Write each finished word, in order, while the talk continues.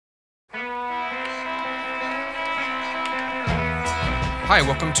Hi,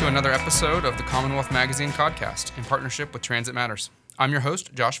 welcome to another episode of the Commonwealth Magazine Codcast in partnership with TransitMatters. I'm your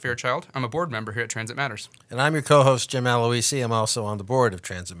host, Josh Fairchild. I'm a board member here at TransitMatters. And I'm your co-host, Jim Aloisi. I'm also on the board of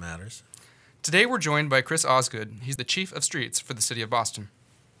TransitMatters. Today we're joined by Chris Osgood. He's the Chief of Streets for the City of Boston.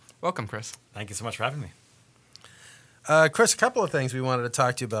 Welcome, Chris. Thank you so much for having me. Chris, a couple of things we wanted to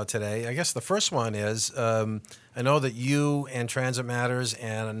talk to you about today. I guess the first one is, I know that you and TransitMatters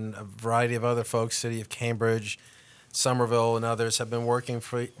and a variety of other folks, City of Cambridge, Somerville, and others have been working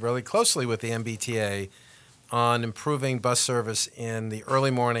really closely with the MBTA on improving bus service in the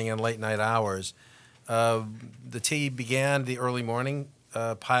early morning and late night hours. The T began the early morning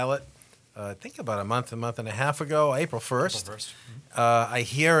pilot, I think about a month and a half ago, April 1st. April 1st. I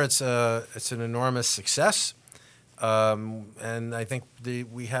hear it's an enormous success. And I think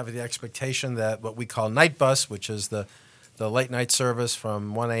we have the expectation that what we call night bus, which is the late night service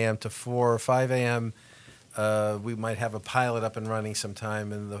from 1 a.m. to 4 or 5 a.m., we might have a pilot up and running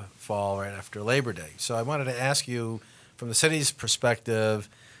sometime in the fall right after Labor Day. So I wanted to ask you, from the city's perspective,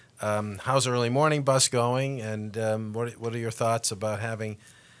 how's the early morning bus going, and what are your thoughts about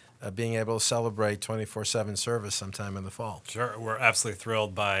being able to celebrate 24/7 service sometime in the fall? Sure. We're absolutely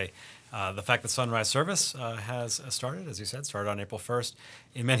thrilled by the fact that sunrise service has started, as you said, started on April 1st.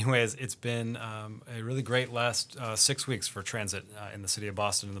 In many ways, it's been a really great last 6 weeks for transit in the city of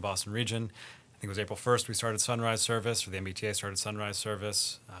Boston and the Boston region. I think it was April 1st we started sunrise service, or the MBTA started sunrise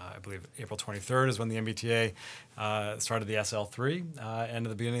service. I believe April 23rd is when the MBTA started the SL3. And at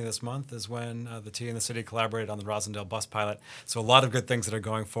the beginning of this month is when the T and the city collaborated on the Rosendale bus pilot. So a lot of good things that are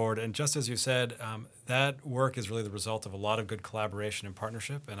going forward. And just as you said, that work is really the result of a lot of good collaboration and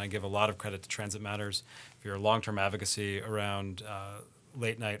partnership. And I give a lot of credit to TransitMatters for your long-term advocacy around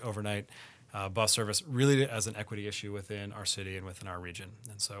late night, overnight bus service, really as an equity issue within our city and within our region.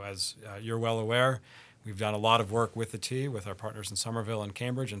 And so as you're well aware, we've done a lot of work with the T, with our partners in Somerville and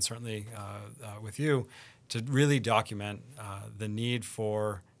Cambridge, and certainly with you, to really document the need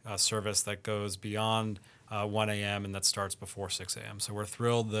for service that goes beyond 1 a.m. and that starts before 6 a.m. So we're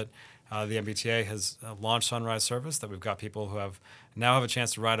thrilled that the MBTA has launched sunrise service, that we've got people who now have a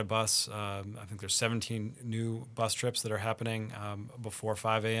chance to ride a bus. I think there's 17 new bus trips that are happening before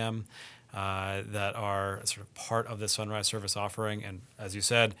 5 a.m. That are sort of part of the sunrise service offering. And as you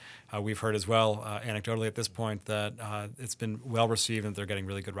said, we've heard as well, anecdotally at this point, that it's been well received and they're getting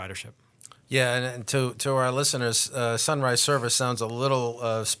really good ridership. Yeah, and to our listeners, sunrise service sounds a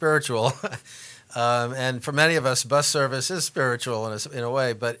little spiritual. And for many of us, bus service is spiritual in a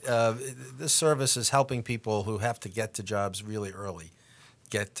way, but this service is helping people who have to get to jobs really early,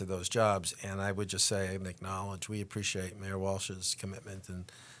 get to those jobs. And I would just say and acknowledge, we appreciate Mayor Walsh's commitment and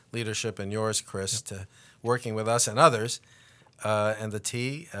leadership, and yours, Chris, to working with us and others and the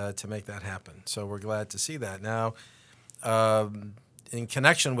T to make that happen. So we're glad to see that. Now, in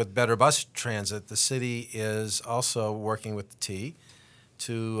connection with Better Bus Transit, the city is also working with the T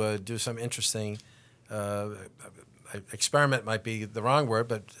to do some interesting experiment might be the wrong word,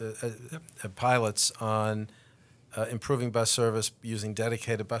 but pilots on improving bus service using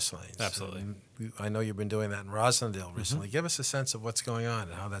dedicated bus lanes. Absolutely. I know you've been doing that in Rosendale recently. Give us a sense of what's going on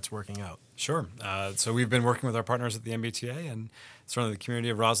and how that's working out. Sure. So we've been working with our partners at the MBTA and certainly the community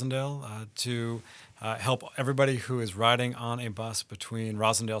of Rosendale to help everybody who is riding on a bus between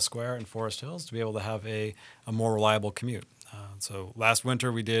Rosendale Square and Forest Hills to be able to have a more reliable commute. So last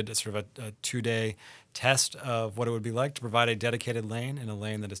winter we did sort of a 2-day test of what it would be like to provide a dedicated lane in a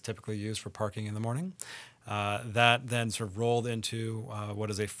lane that is typically used for parking in the morning. That then sort of rolled into what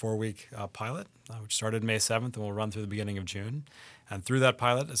is a 4-week pilot, which started May 7th and will run through the beginning of June. And through that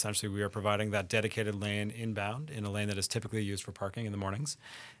pilot, essentially, we are providing that dedicated lane inbound in a lane that is typically used for parking in the mornings.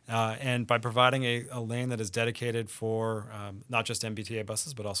 And by providing a lane that is dedicated for not just MBTA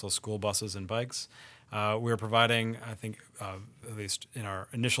buses, but also school buses and bikes, we're providing, I think, at least in our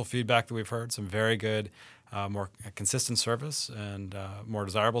initial feedback that we've heard, some very good, more consistent service and more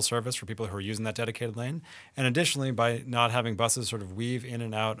desirable service for people who are using that dedicated lane. And additionally, by not having buses sort of weave in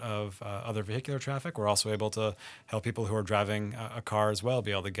and out of other vehicular traffic, we're also able to help people who are driving a car as well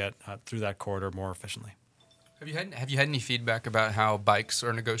be able to get through that corridor more efficiently. Have you had any feedback about how bikes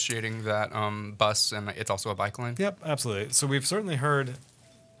are negotiating that bus and it's also a bike lane? Yep, absolutely. So we've certainly heard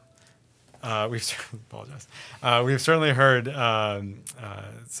We've certainly heard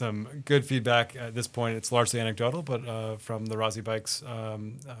some good feedback at this point. It's largely anecdotal, but from the Rossi Bikes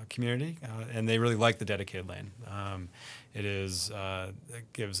community, and they really like the dedicated lane.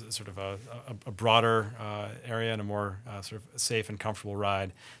 It gives sort of a broader area and a more sort of safe and comfortable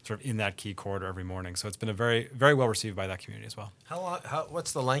ride, sort of in that key corridor every morning. So it's been a very, very well received by that community as well.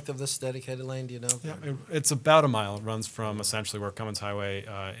 What's the length of this dedicated lane? Do you know? Yeah, it's about a mile. It runs from essentially where Cummins Highway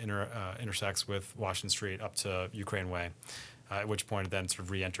intersects with Washington Street up to Ukraine Way, at which point it then sort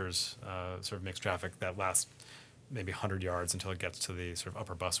of re-enters sort of mixed traffic that lasts maybe 100 yards until it gets to the sort of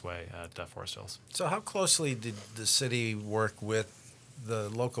upper busway at Forest Hills. So how closely did the city work with the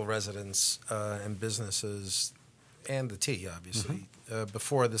local residents and businesses and the T, obviously,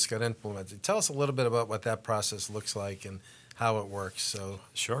 before this got implemented? Tell us a little bit about what that process looks like and how it works. So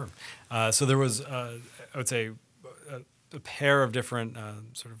Sure. So there was, I would say, a pair of different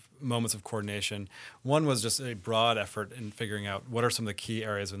sort of moments of coordination. One was just a broad effort in figuring out what are some of the key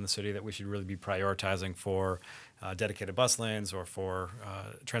areas in the city that we should really be prioritizing for dedicated bus lanes or for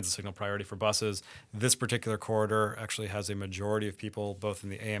transit signal priority for buses. This particular corridor actually has a majority of people, both in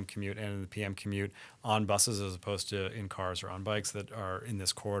the AM commute and in the PM commute, on buses as opposed to in cars or on bikes that are in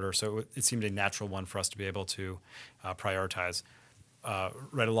this corridor. So it seemed a natural one for us to be able to prioritize.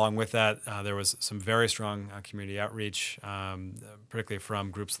 Right along with that, there was some very strong community outreach, particularly from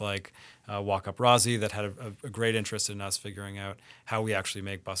groups like Walk Up Rossi that had a great interest in us figuring out how we actually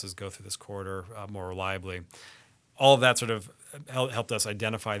make buses go through this corridor more reliably. All of that sort of helped us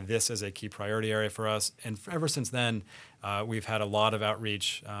identify this as a key priority area for us. And ever since then, we've had a lot of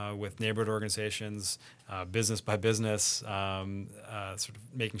outreach with neighborhood organizations, business by business, sort of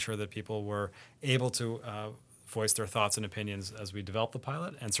making sure that people were able to voice their thoughts and opinions as we develop the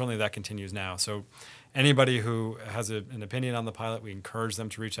pilot, and certainly that continues now. So anybody who has an opinion on the pilot, we encourage them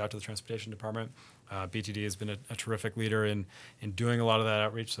to reach out to the Transportation Department. BTD has been a terrific leader in doing a lot of that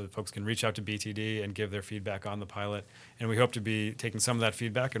outreach so that folks can reach out to BTD and give their feedback on the pilot. And we hope to be taking some of that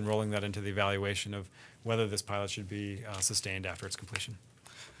feedback and rolling that into the evaluation of whether this pilot should be sustained after its completion.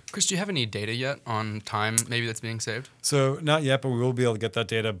 Chris, do you have any data yet on time maybe that's being saved? So not yet, but we will be able to get that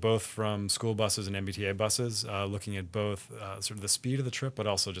data both from school buses and MBTA buses, looking at both sort of the speed of the trip, but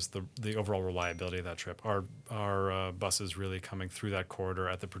also just the overall reliability of that trip. Our buses really coming through that corridor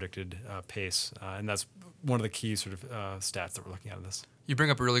at the predicted pace, and that's one of the key sort of stats that we're looking at in this. You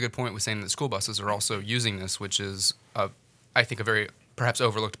bring up a really good point with saying that school buses are also using this, which is, I think, a very perhaps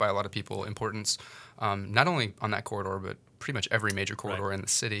overlooked by a lot of people importance, not only on that corridor, but pretty much every major corridor in the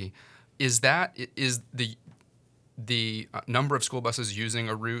city. Is the number of school buses using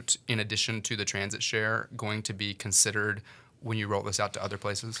a route in addition to the transit share going to be considered when you roll this out to other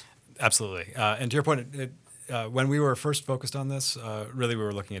places? Absolutely. And to your point, when we were first focused on this, really we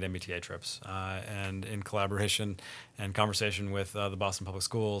were looking at MBTA trips. And in collaboration and conversation with the Boston Public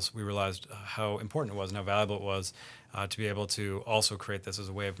Schools, we realized how important it was and how valuable it was to be able to also create this as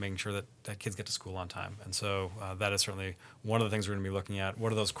a way of making sure that kids get to school on time. And so that is certainly one of the things we're going to be looking at.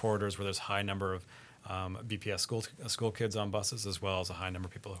 What are those corridors where there's a high number of BPS school kids on buses, as well as a high number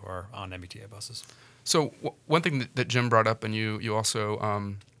of people who are on MBTA buses? So one thing that Jim brought up and you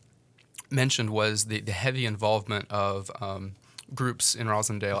also mentioned was the heavy involvement of groups in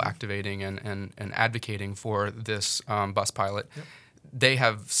Rosendale activating and advocating for this bus pilot. Yep. They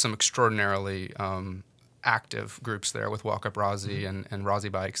have some extraordinarily active groups there with Walk Up Rossi and Rossi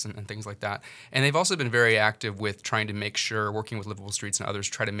Bikes and things like that. And they've also been very active with trying to make sure, working with Livable Streets and others,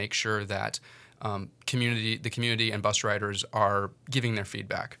 try to make sure that the community and bus riders are giving their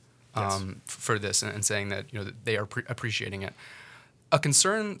feedback for this and saying that that they are appreciating it. I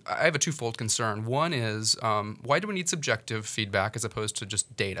have a twofold concern. One is, why do we need subjective feedback as opposed to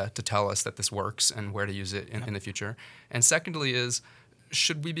just data to tell us that this works and where to use it in the future? And secondly is,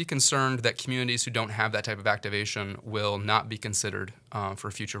 should we be concerned that communities who don't have that type of activation will not be considered for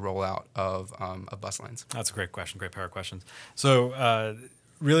a future rollout of bus lanes? That's a great question, great pair of questions. So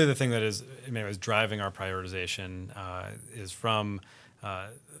really the thing that is in many ways driving our prioritization is from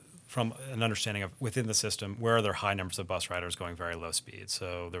an understanding of within the system, where are there high numbers of bus riders going very low speed?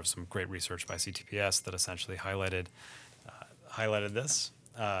 So there was some great research by CTPS that essentially highlighted this.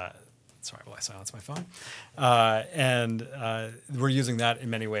 Sorry, will I silence my phone? And we're using that in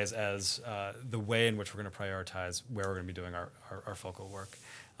many ways as the way in which we're going to prioritize where we're going to be doing our focal work.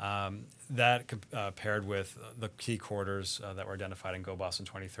 That paired with the key corridors that were identified in Go Boston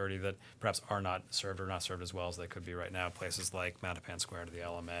 2030 that perhaps are not served or not served as well as they could be right now, places like Mattapan Square to the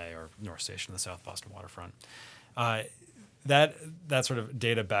LMA or North Station to the South Boston waterfront. That sort of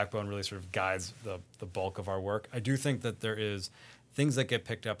data backbone really sort of guides the bulk of our work. I do think that there is things that get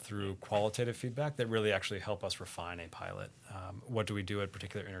picked up through qualitative feedback that really actually help us refine a pilot. What do we do at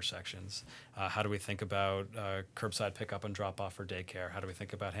particular intersections? How do we think about curbside pickup and drop off for daycare? How do we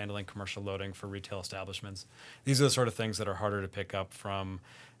think about handling commercial loading for retail establishments? These are the sort of things that are harder to pick up from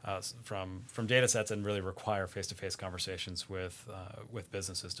data sets and really require face-to-face conversations with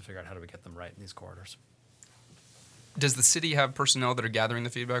businesses to figure out how do we get them right in these corridors. Does the city have personnel that are gathering the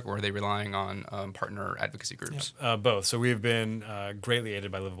feedback, or are they relying on partner advocacy groups? Both. So we've been greatly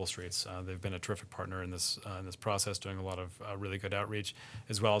aided by Livable Streets. They've been a terrific partner in this process, doing a lot of really good outreach,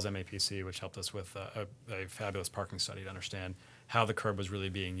 as well as MAPC, which helped us with a fabulous parking study to understand how the curb was really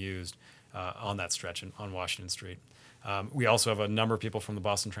being used on that stretch on Washington Street. We also have a number of people from the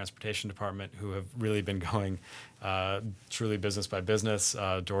Boston Transportation Department who have really been going truly business by business,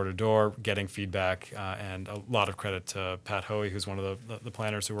 door to door, getting feedback, and a lot of credit to Pat Hoey, who's one of the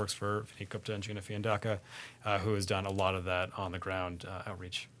planners who works for Vineet Gupta and Gina Fiandaca, who has done a lot of that on the ground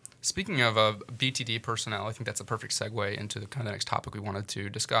outreach. Speaking of BTD personnel, I think that's a perfect segue into the kind of next topic we wanted to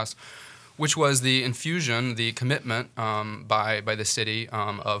discuss, which was the infusion, the commitment by the city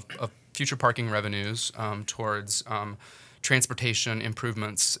of future parking revenues towards transportation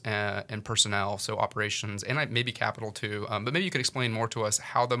improvements and personnel, so operations, and maybe capital too. But maybe you could explain more to us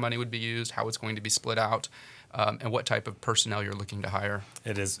how the money would be used, how it's going to be split out, and what type of personnel you're looking to hire.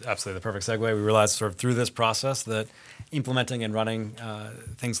 It is absolutely the perfect segue. We realized sort of through this process that implementing and running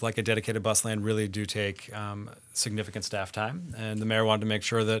things like a dedicated bus lane really do take significant staff time. And the mayor wanted to make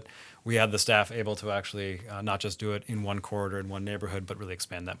sure that we had the staff able to actually not just do it in one corridor, in one neighborhood, but really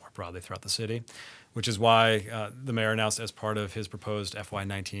expand that more broadly throughout the city, which is why the mayor announced as part of his proposed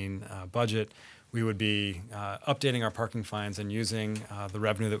FY19 budget, we would be updating our parking fines and using the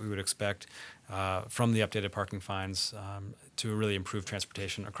revenue that we would expect from the updated parking fines to really improve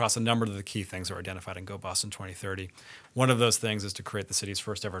transportation across a number of the key things that were identified in Go Boston 2030. One of those things is to create the city's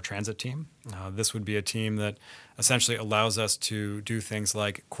first ever transit team. This would be a team that essentially allows us to do things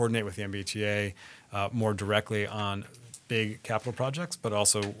like coordinate with the MBTA more directly on big capital projects, but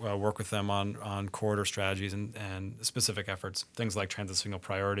also work with them on corridor strategies and specific efforts, things like transit signal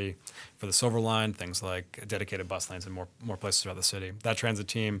priority for the Silver Line, things like dedicated bus lanes in more places throughout the city. That transit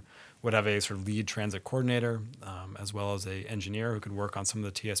team would have a sort of lead transit coordinator, as well as an engineer who could work on some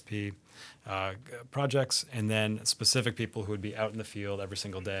of the TSP projects, and then specific people who would be out in the field every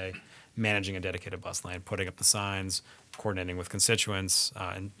single day managing a dedicated bus lane, putting up the signs, coordinating with constituents,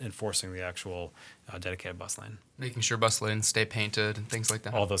 and enforcing the actual dedicated bus lane. Making sure bus lanes stay painted and things like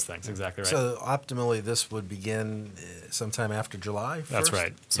that. All those things, exactly right. So optimally, this would begin sometime after July 1st? That's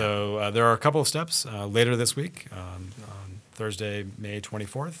right. So there are a couple of steps. Later this week, on Thursday, May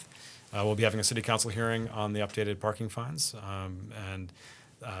 24th, we'll be having a city council hearing on the updated parking fines, and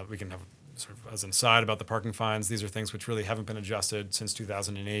we can have sort of as an aside about the parking fines. These are things which really haven't been adjusted since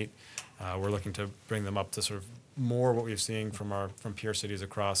 2008. We're looking to bring them up to sort of more what we've seen from peer cities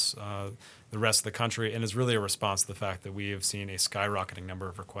across the rest of the country, and is really a response to the fact that we have seen a skyrocketing number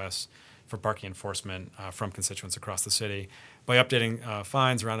of requests for parking enforcement from constituents across the city. By updating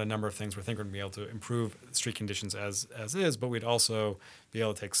fines around a number of things, we think we're going to be able to improve street conditions as is, but we'd also be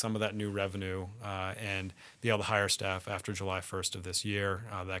able to take some of that new revenue and be able to hire staff after July 1st of this year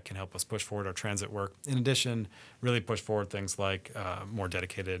that can help us push forward our transit work. In addition, really push forward things like more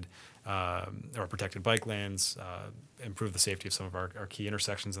dedicated or protected bike lanes, improve the safety of some of our key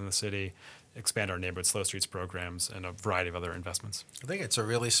intersections in the city, expand our neighborhood slow streets programs, and a variety of other investments. I think it's a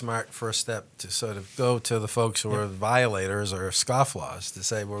really smart first step to sort of go to the folks who are violators or scofflaws to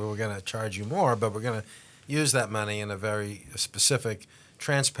say, well, we're going to charge you more, but we're going to use that money in a very specific,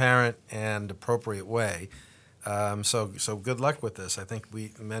 transparent, and appropriate way. So good luck with this. I think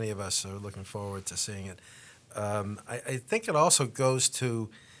many of us are looking forward to seeing it. I think it also goes to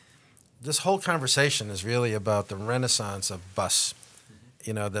this whole conversation is really about the renaissance of bus.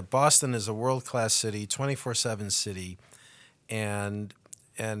 You know, that Boston is a world-class city, 24/7 city, and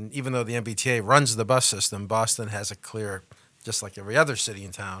even though the MBTA runs the bus system, Boston has a clear, just like every other city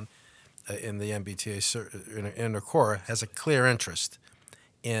in town, in the MBTA inner core, has a clear interest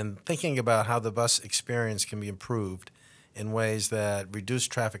in thinking about how the bus experience can be improved in ways that reduce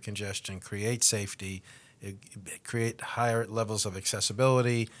traffic congestion, create safety, create higher levels of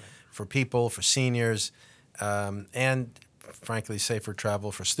accessibility for people, for seniors, and frankly, safer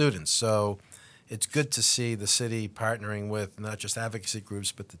travel for students. So it's good to see the city partnering with not just advocacy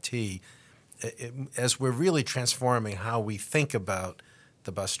groups, but the T, as we're really transforming how we think about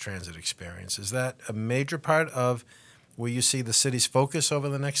the bus transit experience. Is that a major part of where you see the city's focus over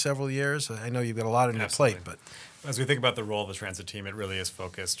the next several years? I know you've got a lot on your plate, but... As we think about the role of the transit team, it really is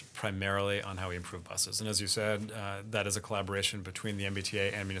focused primarily on how we improve buses. And as you said, that is a collaboration between the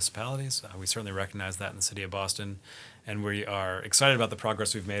MBTA and municipalities. We certainly recognize that in the city of Boston. And we are excited about the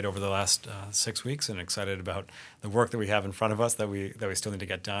progress we've made over the last 6 weeks, and excited about the work that we have in front of us that we still need to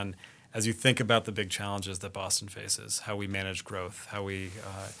get done. As you think about the big challenges that Boston faces, how we manage growth, how we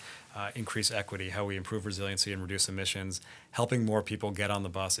increase equity, how we improve resiliency and reduce emissions, helping more people get on the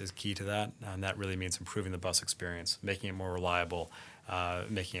bus is key to that. And that really means improving the bus experience, making it more reliable,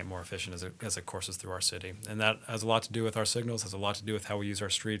 making it more efficient as it courses through our city. And that has a lot to do with our signals, has a lot to do with how we use our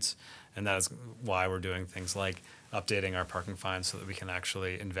streets. And that is why we're doing things like updating our parking fines so that we can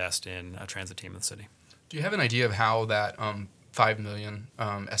actually invest in a transit team in the city. Do you have an idea of how that $5 million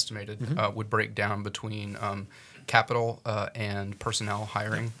estimated would break down between capital and personnel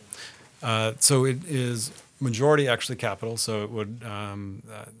hiring? So it is majority actually capital. So it would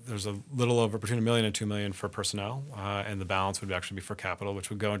there's a little over between $1 million and $2 million for personnel, and the balance would actually be for capital, which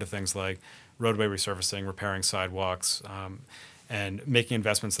would go into things like roadway resurfacing, repairing sidewalks, and making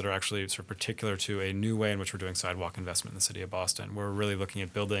investments that are actually sort of particular to a new way in which we're doing sidewalk investment in the city of Boston. We're really looking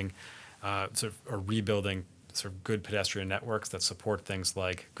at building or rebuilding sort of good pedestrian networks that support things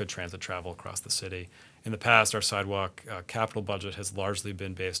like good transit travel across the city. In the past, our sidewalk capital budget has largely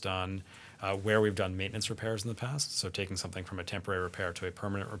been based on where we've done maintenance repairs in the past, so taking something from a temporary repair to a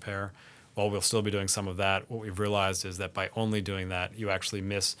permanent repair. While we'll still be doing some of that, what we've realized is that by only doing that, you actually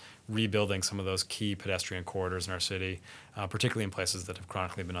miss rebuilding some of those key pedestrian corridors in our city, particularly in places that have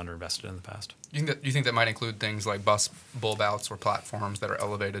chronically been underinvested in the past. Do you think that might include things like bus bulb outs or platforms that are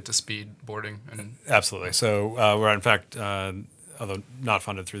elevated to speed boarding? Absolutely. So we're, in fact, although not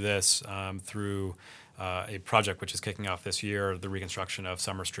funded through this, through a project which is kicking off this year, the reconstruction of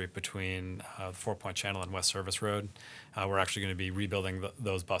Summer Street between the Four Point Channel and West Service Road. We're actually going to be rebuilding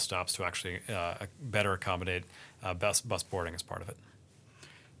those bus stops to actually better accommodate bus boarding as part of it.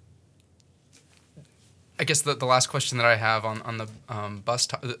 I guess the last question that I have on the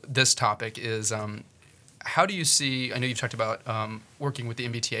this topic is, how do you see, I know you've talked about working with the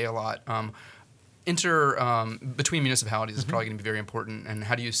MBTA a lot, between municipalities is probably going to be very important, and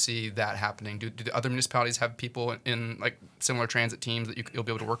how do you see that happening? Do the other municipalities have people in like similar transit teams that you'll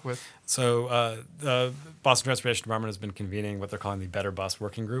be able to work with? So the Boston Transportation Department has been convening what they're calling the Better Bus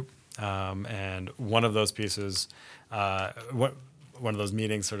Working Group, and one of those pieces, one of those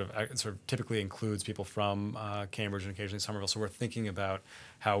meetings sort of typically includes people from Cambridge and occasionally Somerville. So we're thinking about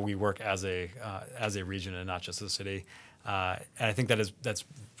how we work as a region and not just as a city. And I think that's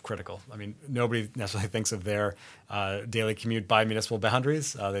critical. I mean, nobody necessarily thinks of their daily commute by municipal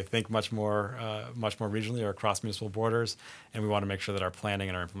boundaries. They think much more regionally or across municipal borders, and we want to make sure that our planning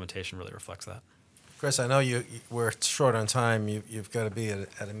and our implementation really reflects that. Chris, I know we're short on time. You've got to be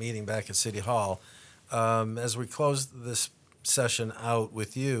at a meeting back at City Hall. As we close this session out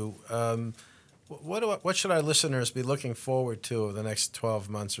with you, what should our listeners be looking forward to over the next 12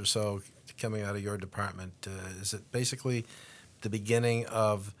 months or so coming out of your department? Is it basically the beginning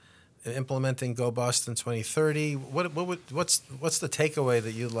of implementing Go Boston 2030? What's the takeaway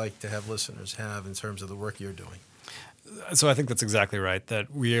that you'd like to have listeners have in terms of the work you're doing? So I think that's exactly right,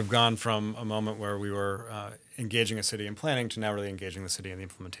 that we have gone from a moment where we were engaging a city in planning to now really engaging the city in the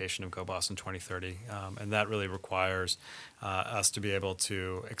implementation of Go Boston 2030. And that really requires us to be able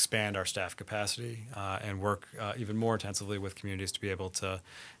to expand our staff capacity and work even more intensively with communities to be able to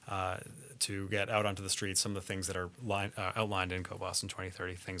get out onto the streets some of the things that are outlined in Go Boston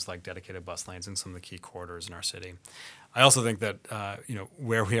 2030, things like dedicated bus lanes in some of the key corridors in our city. I also think that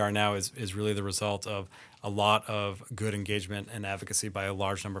where we are now is really the result of a lot of good engagement and advocacy by a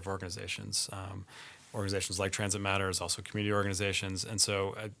large number of organizations. Organizations like TransitMatters, also community organizations. And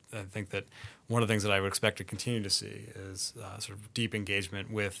so I think that one of the things that I would expect to continue to see is sort of deep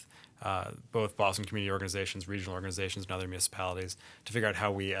engagement with both Boston community organizations, regional organizations, and other municipalities to figure out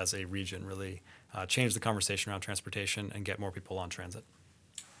how we as a region really change the conversation around transportation and get more people on transit.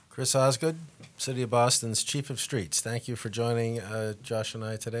 Chris Osgood, City of Boston's Chief of Streets. Thank you for joining Josh and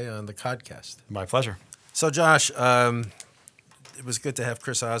I today on the Codcast. My pleasure. So, Josh, it was good to have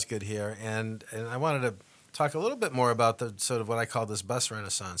Chris Osgood here, and I wanted to talk a little bit more about the sort of what I call this bus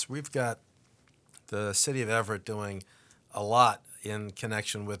renaissance. We've got the City of Everett doing a lot in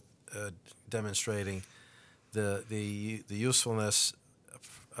connection with demonstrating the usefulness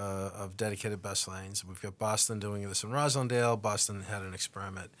of dedicated bus lanes. We've got Boston doing this in Roslindale. Boston had an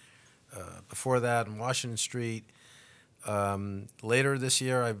experiment before that in Washington Street. Later this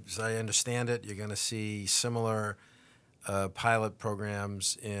year, as I understand it, you're going to see similar pilot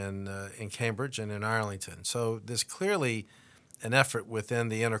programs in Cambridge and in Arlington. So there's clearly an effort within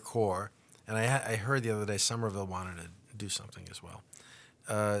the inner core, and I heard the other day Somerville wanted to do something as well,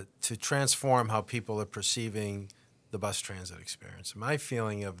 to transform how people are perceiving the bus transit experience. My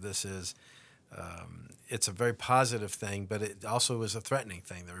feeling of this is it's a very positive thing, but it also is a threatening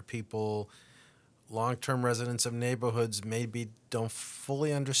thing. There are people, long-term residents of neighborhoods, maybe don't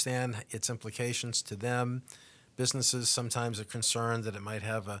fully understand its implications to them. Businesses sometimes are concerned that it might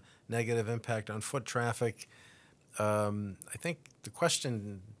have a negative impact on foot traffic. I think the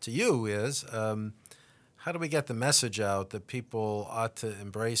question to you is, how do we get the message out that people ought to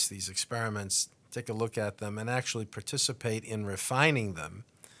embrace these experiments, take a look at them, and actually participate in refining them,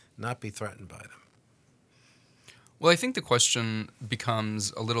 not be threatened by them? Well, I think the question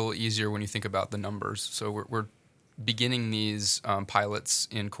becomes a little easier when you think about the numbers. So we're beginning these pilots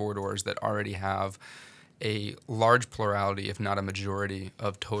in corridors that already have a large plurality, if not a majority,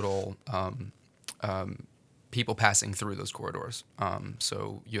 of total people passing through those corridors.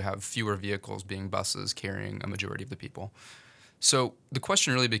 So you have fewer vehicles being buses carrying a majority of the people. So the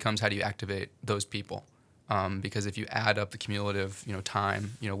question really becomes, how do you activate those people? Because if you add up the cumulative,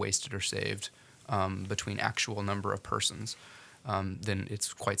 time, wasted or saved between actual number of persons, then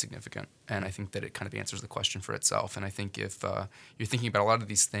it's quite significant. And I think that it kind of answers the question for itself. And I think if you're thinking about a lot of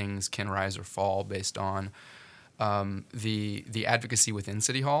these things can rise or fall based on the advocacy within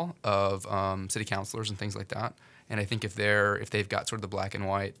City Hall of city councilors and things like that. And I think if they've got sort of the black and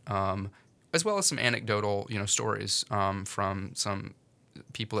white, as well as some anecdotal stories from some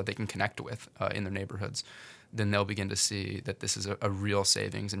people that they can connect with in their neighborhoods, then they'll begin to see that this is a real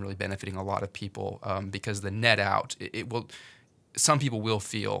savings and really benefiting a lot of people, because the net out, it will. Some people will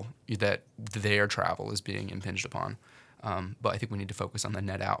feel that their travel is being impinged upon. But I think we need to focus on the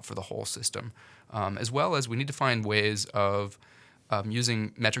net out for the whole system, as well as we need to find ways of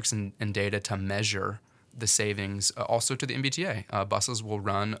using metrics and data to measure the savings also to the MBTA. Buses will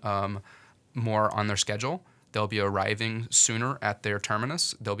run more on their schedule. They'll be arriving sooner at their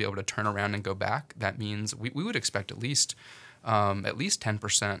terminus. They'll be able to turn around and go back. That means we would expect at least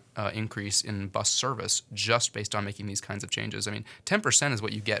 10% increase in bus service just based on making these kinds of changes. I mean, 10% is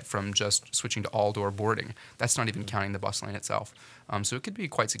what you get from just switching to all-door boarding. That's not even counting the bus lane itself. So it could be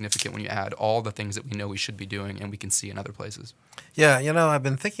quite significant when you add all the things that we know we should be doing and we can see in other places. Yeah, I've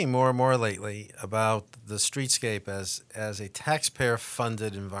been thinking more and more lately about the streetscape as a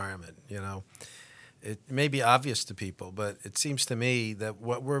taxpayer-funded environment. It may be obvious to people, but it seems to me that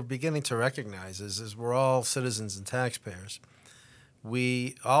what we're beginning to recognize is we're all citizens and taxpayers.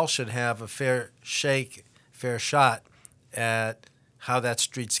 We all should have a fair shot at how that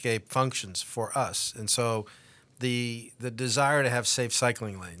streetscape functions for us. And so the desire to have safe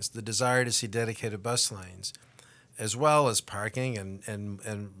cycling lanes, the desire to see dedicated bus lanes, as well as parking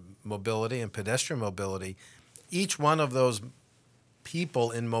and mobility and pedestrian mobility, each one of those people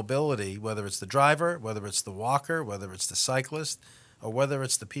in mobility, whether it's the driver, whether it's the walker, whether it's the cyclist, or whether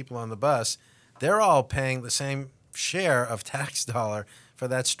it's the people on the bus, they're all paying the same share of tax dollar for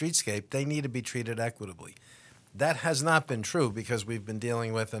that streetscape. They need to be treated equitably. That has not been true because we've been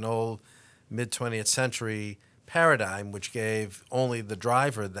dealing with an old mid-20th century paradigm which gave only the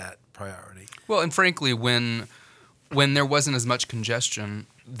driver that priority. Well, and frankly, when there wasn't as much congestion,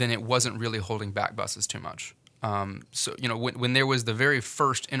 then it wasn't really holding back buses too much. So, when there was the very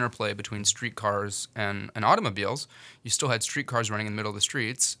first interplay between streetcars and automobiles, you still had streetcars running in the middle of the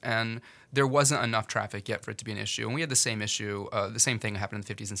streets, and there wasn't enough traffic yet for it to be an issue. And we had the same issue, the same thing happened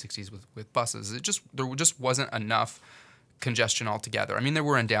in the 50s and 60s with buses. There just wasn't enough congestion altogether. I mean, there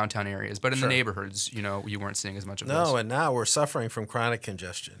were in downtown areas, but in the neighborhoods, you weren't seeing as much of this. No, and now we're suffering from chronic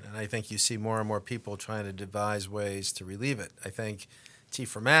congestion, and I think you see more and more people trying to devise ways to relieve it. I think T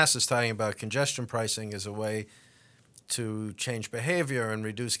for Mass is talking about congestion pricing as a way to change behavior and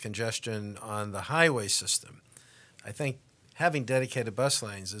reduce congestion on the highway system. I think having dedicated bus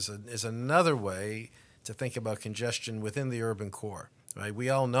lanes is another way to think about congestion within the urban core. Right? We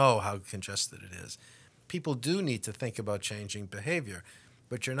all know how congested it is. People do need to think about changing behavior,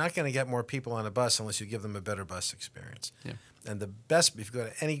 but you're not going to get more people on a bus unless you give them a better bus experience. Yeah. And the best, if you go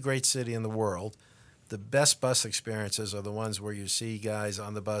to any great city in the world, the best bus experiences are the ones where you see guys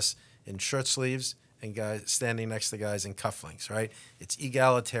on the bus in shirt sleeves and guys standing next to guys in cufflinks, right? It's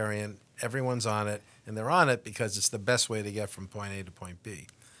egalitarian, everyone's on it, and they're on it because it's the best way to get from point A to point B.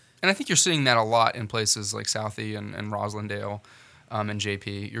 And I think you're seeing that a lot in places like Southie and Roslindale and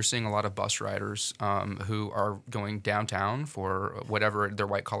JP. You're seeing a lot of bus riders who are going downtown for whatever their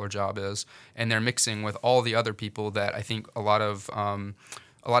white-collar job is, and they're mixing with all the other people that I think a lot of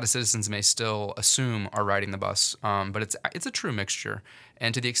a lot of citizens may still assume are riding the bus, but it's a true mixture.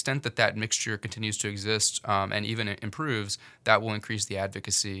 And to the extent that that mixture continues to exist and even improves, that will increase the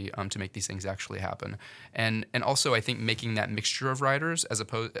advocacy to make these things actually happen. And also, I think making that mixture of riders,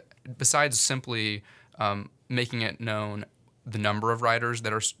 besides simply making it known the number of riders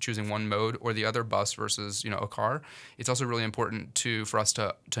that are choosing one mode or the other, bus versus a car, it's also really important for us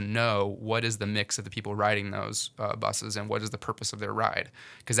to know what is the mix of the people riding those buses and what is the purpose of their ride,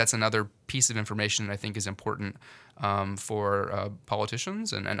 because that's another piece of information that I think is important for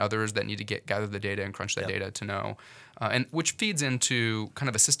politicians and others that need to gather the data and crunch that data to know, and which feeds into kind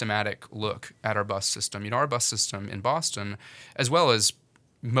of a systematic look at our bus system. Our bus system in Boston, as well as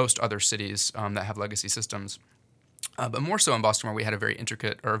most other cities that have legacy systems, but more so in Boston, where we had a very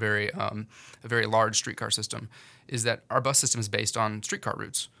intricate or a very large streetcar system, is that our bus system is based on streetcar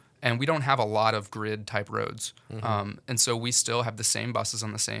routes, and we don't have a lot of grid type roads, and so we still have the same buses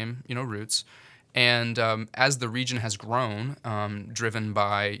on the same routes. And as the region has grown, driven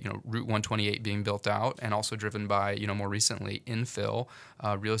by Route 128 being built out, and also driven by more recently infill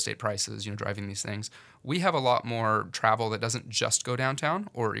real estate prices, driving these things, we have a lot more travel that doesn't just go downtown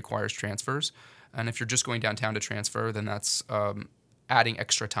or requires transfers. And if you're just going downtown to transfer, then that's adding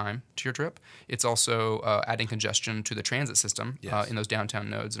extra time to your trip. It's also adding congestion to the transit system in those downtown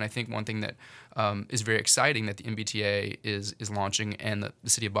nodes. And I think one thing that is very exciting that the MBTA is launching, and the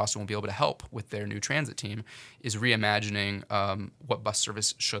city of Boston will be able to help with their new transit team, is reimagining what bus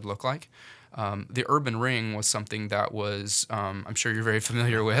service should look like. The urban ring was something that was, I'm sure you're very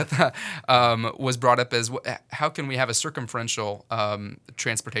familiar with, was brought up as how can we have a circumferential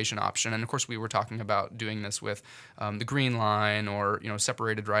transportation option? And of course, we were talking about doing this with the Green Line or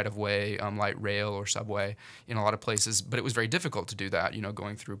separated right-of-way, light rail or subway in a lot of places. But it was very difficult to do that,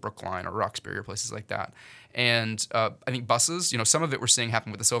 going through Brookline or Roxbury or places like that. And I think buses, some of it we're seeing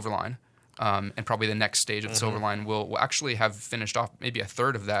happen with the Silver Line. And probably the next stage of the Silver Line will actually have finished off maybe a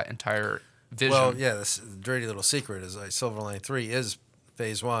third of that entire vision. Well, yeah, this dirty little secret is Silver Line 3 is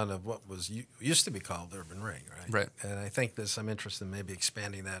phase one of what was used to be called Urban Ring, right? Right. And I think there's some interest in maybe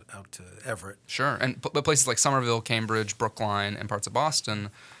expanding that out to Everett. Sure. And but places like Somerville, Cambridge, Brookline, and parts of Boston,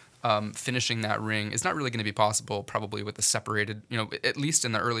 finishing that ring is not really going to be possible probably with the separated, at least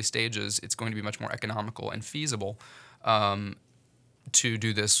in the early stages, it's going to be much more economical and feasible to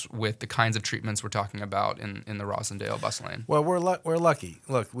do this with the kinds of treatments we're talking about in the Rosendale bus lane. Well, we're lucky.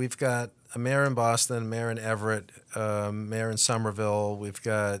 Look, we've got a mayor in Boston, a mayor in Everett, mayor in Somerville. We've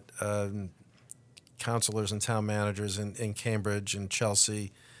got councilors and town managers in Cambridge and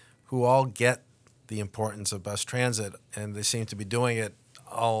Chelsea who all get the importance of bus transit, and they seem to be doing it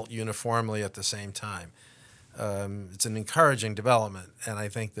all uniformly at the same time. It's an encouraging development, and I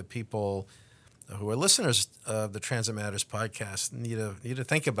think that people who are listeners of the Transit Matters podcast need to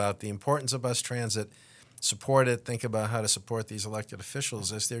think about the importance of bus transit, support it, think about how to support these elected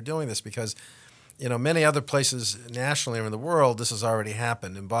officials as they're doing this, because many other places nationally or in the world this has already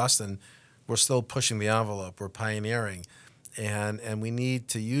happened. In Boston, we're still pushing the envelope, we're pioneering, and we need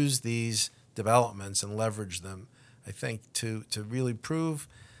to use these developments and leverage them, I think, to really prove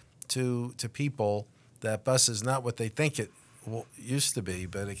to people that bus is not what they think it used to be,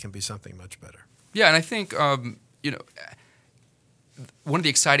 but it can be something much better. Yeah, and I think one of the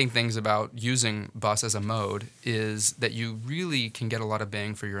exciting things about using bus as a mode is that you really can get a lot of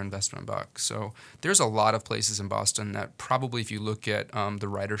bang for your investment buck. So there's a lot of places in Boston that probably, if you look at the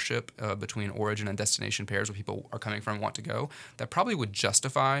ridership between origin and destination pairs where people are coming from and want to go, that probably would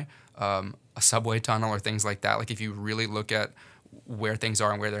justify a subway tunnel or things like that. Like if you really look at where things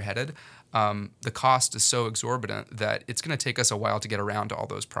are and where they're headed, the cost is so exorbitant that it's going to take us a while to get around to all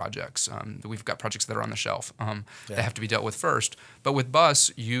those projects. We've got projects that are on the shelf that have to be dealt with first. But with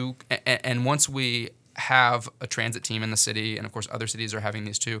bus, and once we have a transit team in the city, and of course other cities are having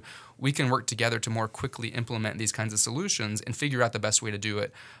these too, we can work together to more quickly implement these kinds of solutions and figure out the best way to do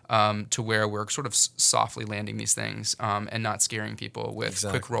it to where we're sort of softly landing these things and not scaring people with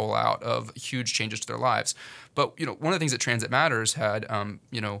quick rollout of huge changes to their lives. But one of the things that Transit Matters had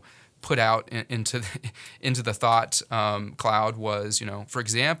put out into the thought cloud was, for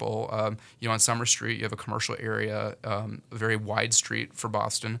example, on Summer Street, you have a commercial area, a very wide street for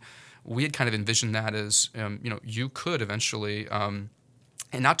Boston. We had kind of envisioned that as, you could eventually, and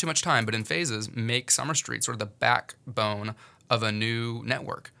not too much time, but in phases, make Summer Street sort of the backbone of a new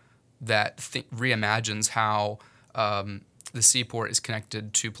network that reimagines how the seaport is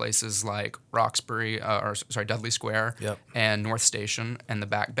connected to places like Dudley Square and North Station and the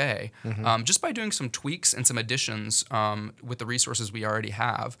Back Bay. Just by doing some tweaks and some additions with the resources we already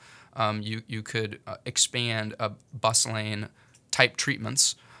have, you could expand a bus lane type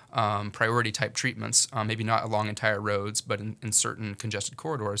treatments, priority type treatments, maybe not along entire roads, but in certain congested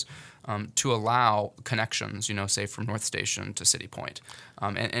corridors, to allow connections, say from North Station to City Point.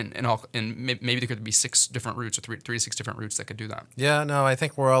 And maybe there could be 6 different routes or 3 to 6 different routes that could do that. Yeah, no, I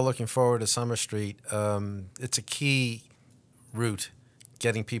think we're all looking forward to Summer Street. It's a key route,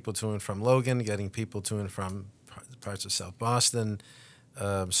 getting people to and from Logan, getting people to and from parts of South Boston,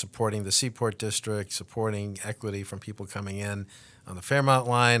 supporting the Seaport District, supporting equity from people coming in on the Fairmount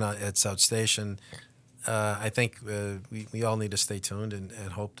line at South Station. I think we all need to stay tuned and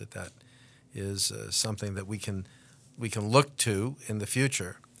hope that is something that we can look to in the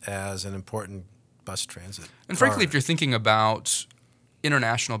future as an important bus transit. And frankly, if you're thinking about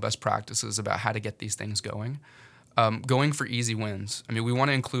international best practices about how to get these things going for easy wins. I mean, we want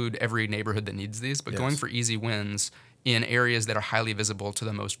to include every neighborhood that needs these, but going for easy wins in areas that are highly visible to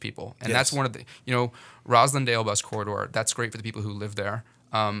the most people. And that's one of the, Roslindale bus corridor, that's great for the people who live there.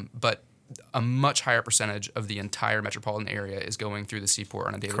 But a much higher percentage of the entire metropolitan area is going through the Seaport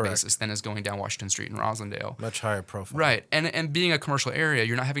on a daily basis than is going down Washington Street in Roslindale. Much higher profile. Right. And being a commercial area,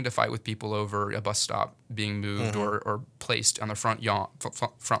 you're not having to fight with people over a bus stop being moved or placed on the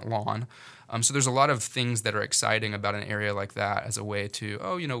front lawn. So there's a lot of things that are exciting about an area like that as a way to,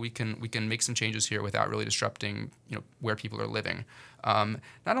 we can make some changes here without really disrupting, where people are living. Not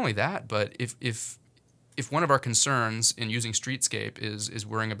only that, but if one of our concerns in using streetscape is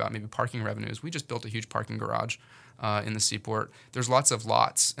worrying about maybe parking revenues, we just built a huge parking garage in the Seaport. There's lots of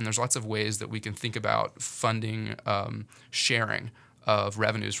lots, and there's lots of ways that we can think about funding sharing of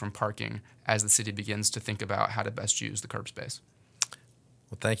revenues from parking as the city begins to think about how to best use the curb space.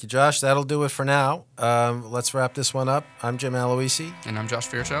 Well, thank you, Josh. That'll do it for now. Let's wrap this one up. I'm Jim Aloisi. And I'm Josh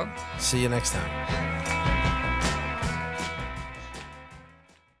Fairchild. See you next time.